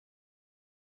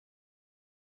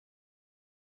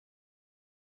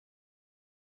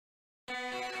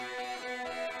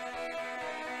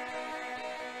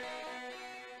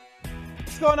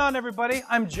going on, everybody?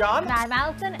 I'm John. And I'm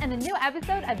Allison, and a new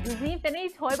episode of Disney Infinity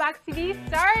Toy Box TV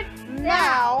starts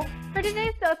now. For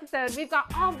today's episode, we've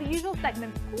got all the usual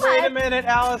segments. Wait a minute,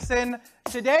 Allison.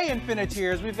 Today,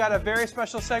 Infiniteers, we've got a very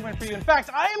special segment for you. In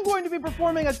fact, I am going to be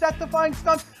performing a death-defying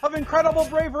stunt of incredible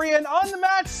bravery and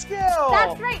unmatched skill.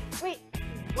 That's right. Wait,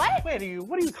 what? Wait,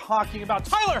 what are you talking about?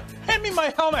 Tyler, hand me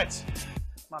my helmet.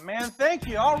 My man, thank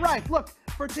you. All right, look,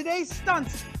 for today's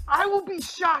stunts, I will be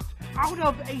shot out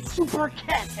of a super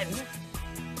cannon.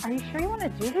 Are you sure you want to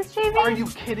do this, JV? Are you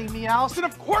kidding me, Allison?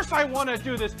 Of course I want to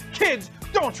do this. Kids,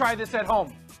 don't try this at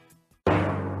home.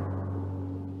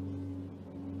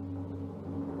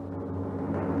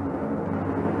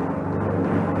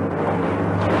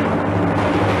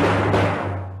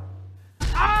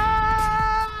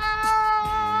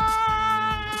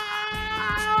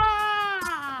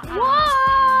 Whoa!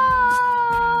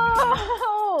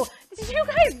 Did you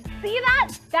guys see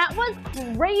that? That was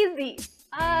crazy.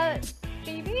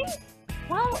 JV?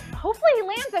 Well, hopefully he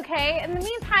lands okay. In the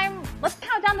meantime, let's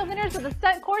count down the winners of the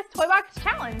Stunt Course Toy Box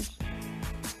Challenge.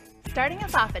 Starting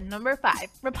us off at number 5,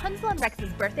 Rapunzel and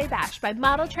Rex's Birthday Bash by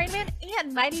Model Trainman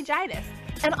and Mighty Gidus.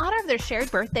 In honor of their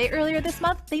shared birthday earlier this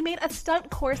month, they made a Stunt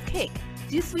Course cake.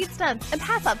 Do sweet stunts and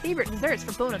pass out favorite desserts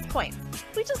for bonus points.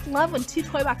 We just love when two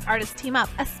Toy Box artists team up,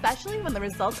 especially when the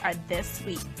results are this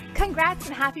sweet. Congrats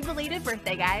and happy belated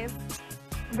birthday, guys!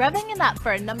 Revving it up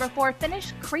for a number 4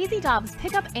 finish, Crazy Dobbs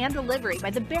Pickup and Delivery by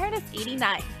the Baroness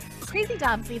 89. Crazy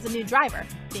Dobbs needs a new driver.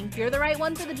 Think you're the right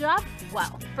one for the job?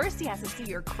 Well, first he has to see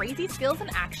your crazy skills in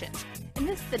action. In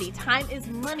this city, time is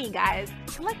money, guys.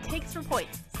 Collect takes for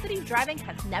points. City driving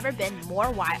has never been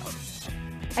more wild.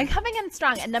 And coming in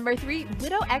strong at number 3,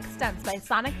 Widow X Stunts by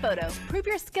Sonic Photo. Prove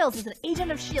your skills as an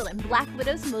agent of S.H.I.E.L.D. in Black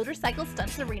Widow's motorcycle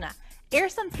stunts arena. Air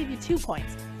stunts give you 2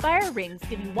 points, fire rings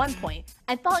give you 1 point,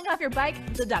 and falling off your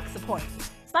bike deducts a point.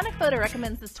 Sonic Photo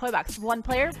recommends this toy box for 1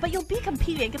 player, but you'll be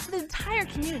competing against the entire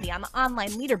community on the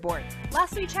online leaderboard.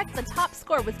 Last we checked, the top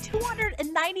score was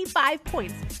 295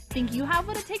 points. Think you have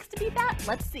what it takes to beat that?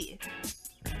 Let's see.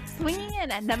 Swinging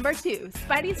in at number 2,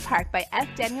 Spidey's Park by F.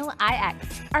 Daniel IX.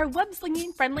 Our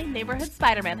web-slinging friendly neighborhood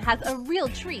Spider-Man has a real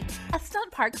treat, a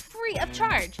stunt park free of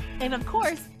charge. And of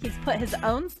course, he's put his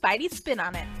own Spidey spin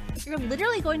on it. You're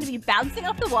literally going to be bouncing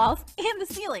off the walls and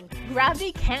the ceiling.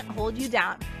 Gravity can't hold you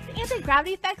down. The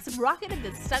anti-gravity effects rocketed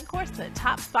this stunt course to the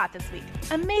top spot this week.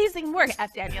 Amazing work,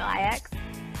 F. Daniel IX.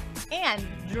 And,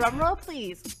 drumroll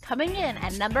please, coming in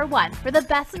at number 1 for the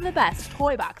best of the best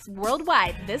toy box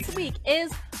worldwide this week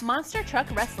is Monster Truck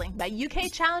Wrestling by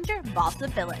UK challenger Vault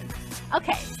of Villains.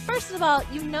 Okay, first of all,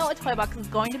 you know a toy box is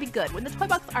going to be good when the toy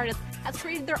box artist has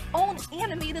created their own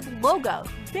animated logo.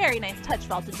 Very nice touch,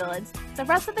 Vault of Villains. The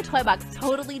rest of the toy box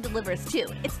totally delivers too.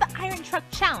 It's the Iron Truck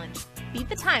Challenge. Beat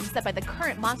the time set by the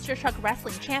current Monster Truck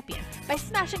Wrestling champion by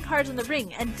smashing cars in the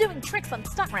ring and doing tricks on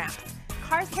stunt ramps.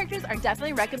 Cars characters are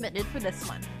definitely recommended for this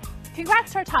one.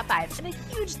 Congrats to our top 5, and a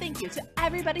huge thank you to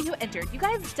everybody who entered. You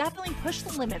guys definitely pushed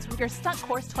the limits with your Stunt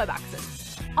Course toy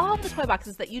boxes. All of the toy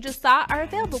boxes that you just saw are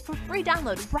available for free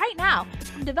download right now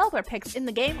from developer picks in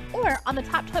the game or on the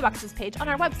top toy boxes page on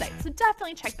our website, so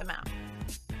definitely check them out.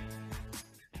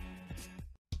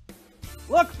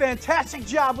 Look, fantastic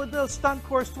job with those Stunt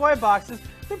Course toy boxes.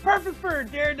 They're perfect for a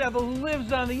daredevil who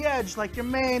lives on the edge like your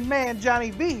main man,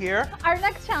 Johnny V here. Our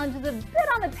next challenge is a bit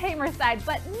on the tamer side,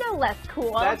 but no less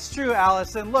cool. That's true,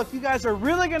 Allison. Look, you guys are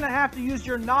really going to have to use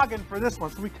your noggin for this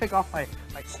one. So we take off my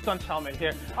stunt helmet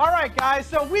here. All right, guys,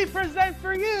 so we present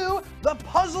for you the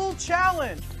Puzzle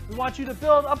Challenge. We want you to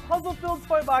build a puzzle-filled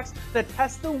toy box that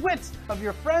tests the wits of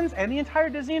your friends and the entire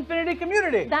Disney Infinity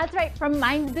community. That's right, from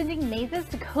mind-bending mazes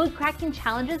to code-cracking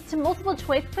challenges to multiple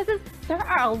choice quizzes, there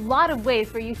are a lot of ways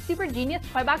for you super genius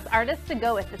toy box artists to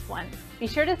go with this one. Be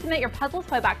sure to submit your puzzle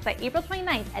toy box by April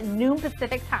 29th at noon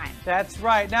Pacific time. That's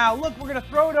right. Now, look, we're going to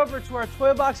throw it over to our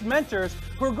toy box mentors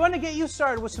who are going to get you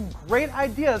started with some great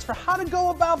ideas for how to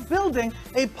go about building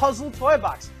a puzzle toy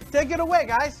box. Take it away,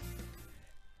 guys.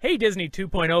 Hey Disney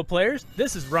 2.0 players,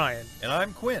 this is Ryan. And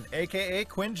I'm Quinn, aka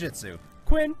Quinjitsu.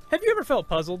 Quinn, have you ever felt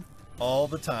puzzled? All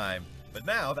the time. But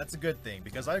now that's a good thing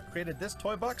because I've created this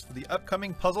toy box for the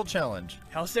upcoming puzzle challenge.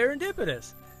 How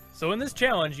serendipitous. So in this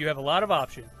challenge you have a lot of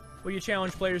options. Will you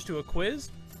challenge players to a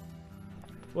quiz?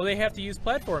 Will they have to use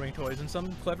platforming toys in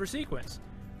some clever sequence?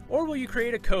 Or will you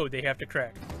create a code they have to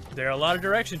crack? There are a lot of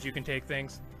directions you can take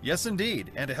things. Yes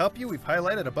indeed, and to help you we've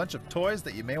highlighted a bunch of toys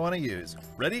that you may want to use.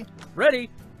 Ready? Ready!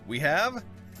 We have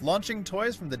launching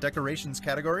toys from the decorations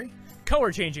category,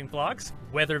 color-changing blocks,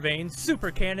 weather vanes,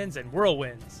 super cannons, and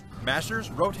whirlwinds. Mashers,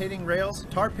 rotating rails,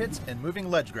 tar pits, and moving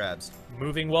ledge grabs.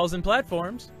 Moving walls and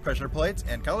platforms, Pressure plates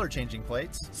and color-changing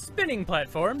plates. spinning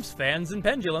platforms, fans and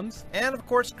pendulums, And of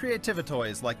course, creativity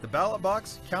toys like the ballot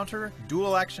box, counter,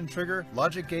 dual action trigger,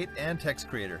 logic gate, and text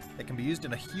creator that can be used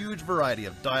in a huge variety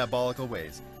of diabolical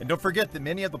ways. And don't forget that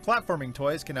many of the platforming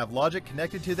toys can have logic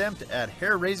connected to them to add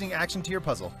hair-raising action to your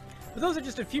puzzle. but those are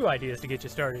just a few ideas to get you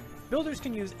started. Builders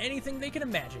can use anything they can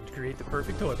imagine to create the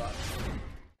perfect toy box.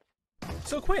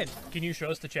 So Quinn, can you show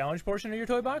us the challenge portion of your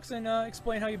toy box and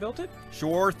explain how you built it?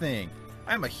 Sure thing.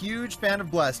 I'm a huge fan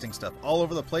of blasting stuff all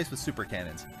over the place with super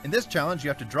cannons. In this challenge, you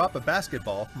have to drop a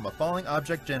basketball from a falling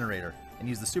object generator and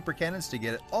use the super cannons to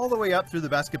get it all the way up through the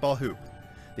basketball hoop.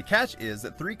 The catch is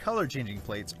that 3 color changing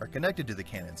plates are connected to the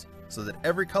cannons, so that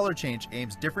every color change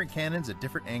aims different cannons at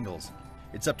different angles.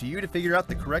 It's up to you to figure out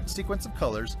the correct sequence of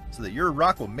colors so that your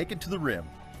rock will make it to the rim.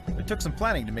 It took some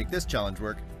planning to make this challenge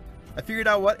work. I figured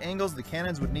out what angles the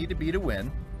cannons would need to be to win,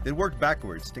 then worked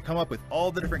backwards to come up with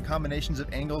all the different combinations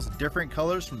of angles different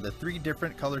colors from the 3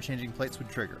 different color changing plates would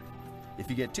trigger. If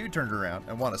you get 2 turned around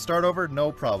and want to start over,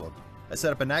 no problem. I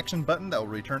set up an action button that will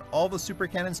return all the super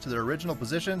cannons to their original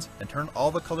positions and turn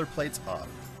all the color plates off.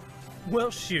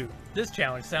 Well shoot, this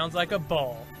challenge sounds like a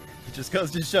ball. It just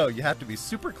goes to show you have to be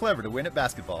super clever to win at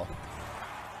basketball.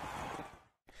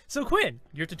 So Quinn,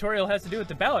 your tutorial has to do with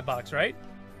the ballot box, right?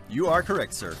 You are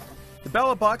correct, sir. The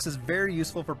ballot box is very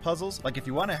useful for puzzles, like if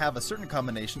you want to have a certain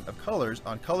combination of colors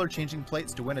on color-changing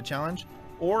plates to win a challenge,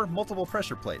 or multiple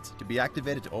pressure plates to be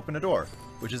activated to open a door,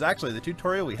 which is actually the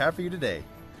tutorial we have for you today.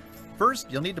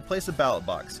 First, you'll need to place a ballot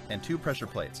box and 2 pressure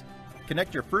plates.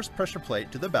 Connect your first pressure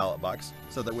plate to the ballot box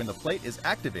so that when the plate is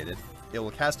activated, it will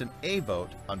cast an A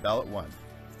vote on ballot 1.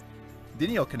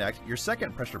 Then you'll connect your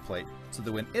second pressure plate so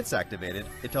that when it's activated,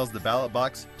 it tells the ballot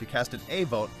box to cast an A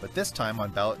vote, but this time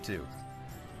on ballot 2.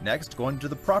 Next, go into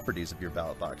the properties of your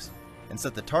ballot box and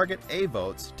set the target A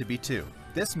votes to be 2.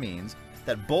 This means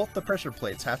that both the pressure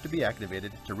plates have to be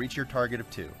activated to reach your target of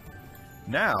 2.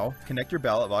 Now, connect your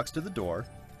ballot box to the door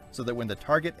so that when the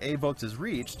target A votes is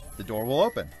reached, the door will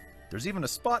open. There's even a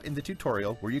spot in the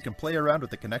tutorial where you can play around with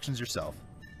the connections yourself.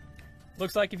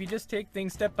 Looks like if you just take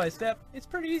things step by step, it's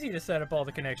pretty easy to set up all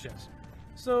the connections.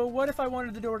 So what if I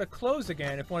wanted the door to close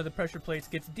again if one of the pressure plates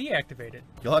gets deactivated?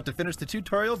 You'll have to finish the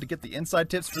tutorial to get the inside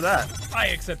tips for that. I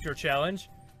accept your challenge.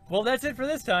 Well, that's it for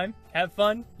this time. Have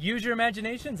fun, use your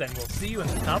imaginations, and we'll see you in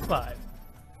the top 5.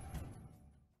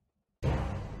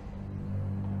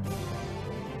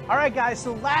 Alright guys,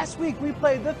 so last week we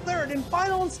played the 3rd and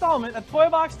final installment of Toy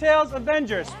Box Tales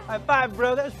Avengers. High five,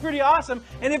 bro, that was pretty awesome.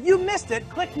 And if you missed it,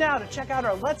 click now to check out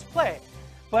our Let's Play.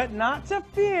 But not to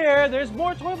fear, there's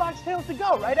more Toy Box Tales to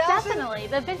go, right, Allison? Definitely.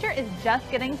 The adventure is just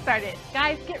getting started.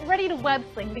 Guys, get ready to web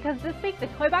sling because this week the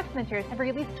Toy Box Mentors have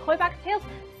released Toy Box Tales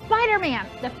Spider-Man,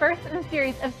 the first in a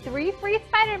series of 3 free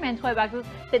Spider-Man toy boxes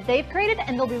that they've created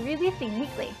and they'll be releasing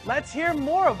weekly. Let's hear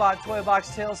more about Toy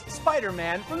Box Tales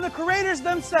Spider-Man from the creators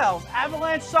themselves,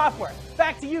 Avalanche Software.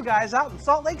 Back to you guys out in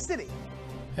Salt Lake City.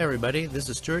 Hey everybody, this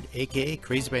is Stuart, aka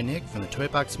Crazy by Nick from the Toy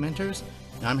Box Mentors,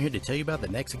 and I'm here to tell you about the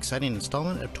next exciting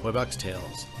installment of Toy Box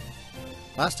Tales.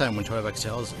 Last time when Toy Box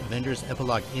Tales Avengers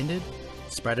Epilogue ended,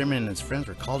 Spider-Man and his friends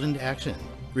were called into action.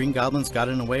 Green Goblin's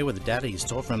gotten away with the data he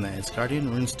stole from the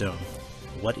Asgardian runestone.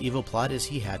 What evil plot is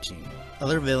he hatching?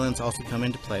 Other villains also come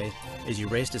into play as you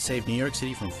race to save New York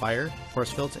City from fire, force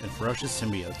fields, and ferocious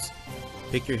symbiotes.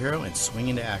 Pick your hero and swing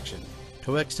into action.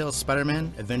 Toy Box Tales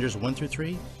Spider-Man Avengers 1 through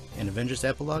 3 and Avengers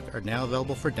Epilogue are now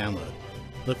available for download.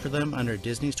 Look for them under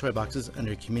Disney's Toy Boxes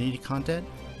under Community Content,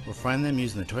 or find them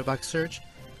using the Toy Box search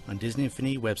on Disney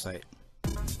Infinity website.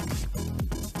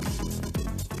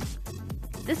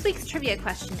 This week's trivia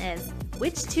question is,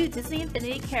 which 2 Disney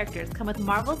Infinity characters come with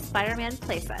Marvel's Spider-Man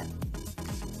playset?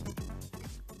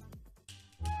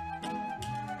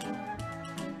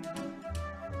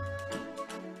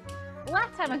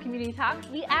 Last time on Community Talks,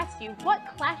 we asked you what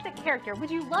classic character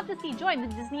would you love to see join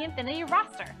the Disney Infinity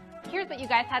roster? Here's what you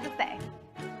guys had to say.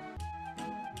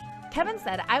 Kevin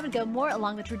said I would go more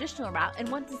along the traditional route and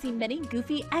want to see Minnie,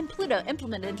 Goofy, and Pluto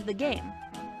implemented into the game.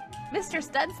 Mr.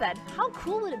 Stunt said, how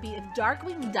cool would it be if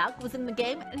Darkwing Duck was in the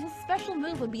game and his special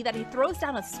move would be that he throws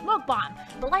down a smoke bomb,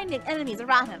 blinding enemies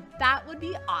around him. That would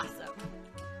be awesome.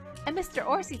 And Mr.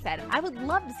 Orsi said, I would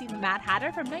love to see the Mad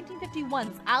Hatter from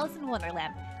 1951's Alice in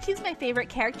Wonderland. He's my favorite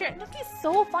character and it would be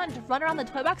so fun to run around the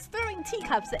toy box throwing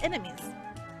teacups at enemies.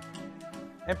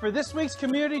 And for this week's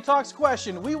Community Talks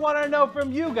question, we want to know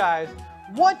from you guys,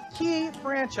 what key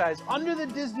franchise under the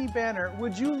Disney banner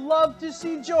would you love to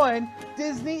see join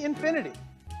Disney Infinity?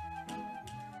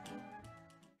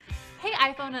 Hey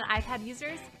iPhone and iPad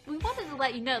users, we wanted to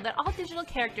let you know that all digital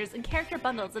characters and character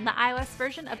bundles in the iOS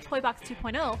version of Toy Box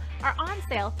 2.0 are on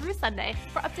sale through Sunday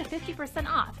for up to 50%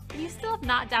 off. If you still have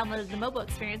not downloaded the mobile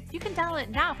experience, you can download it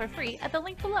now for free at the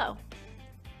link below.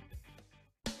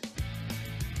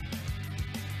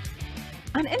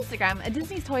 On Instagram, a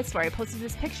Disney's Toy Story posted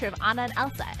this picture of Anna and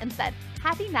Elsa and said,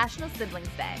 "Happy National Siblings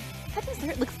Day. That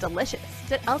dessert looks delicious.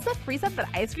 Did Elsa freeze up that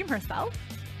ice cream herself?"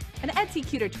 And Etsy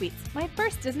Cuter tweets, "My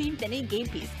first Disney Minnie game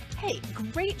piece. Hey,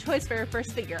 great choice for your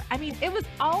first figure. I mean, it was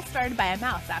all started by a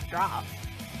mouse after all."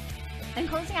 And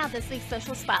closing out this week's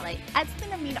social spotlight, at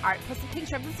Something of Mean Art posted a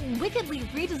picture of this wickedly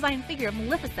redesigned figure of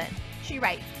Maleficent. She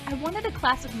writes, "I wanted a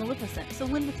classic Maleficent, so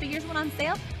when the figures went on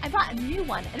sale, I bought a new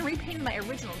one and repainted my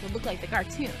original to look like the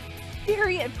cartoon.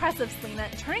 Very impressive, Selena.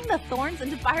 Turning the thorns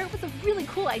into fire was a really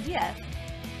cool idea."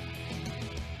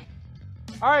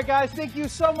 All right, guys, thank you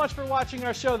so much for watching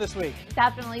our show this week.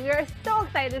 Definitely. We are so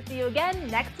excited to see you again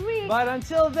next week. But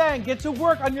until then, get to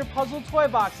work on your puzzle toy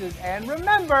boxes. And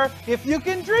remember, if you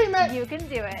can dream it, You can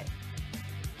do it.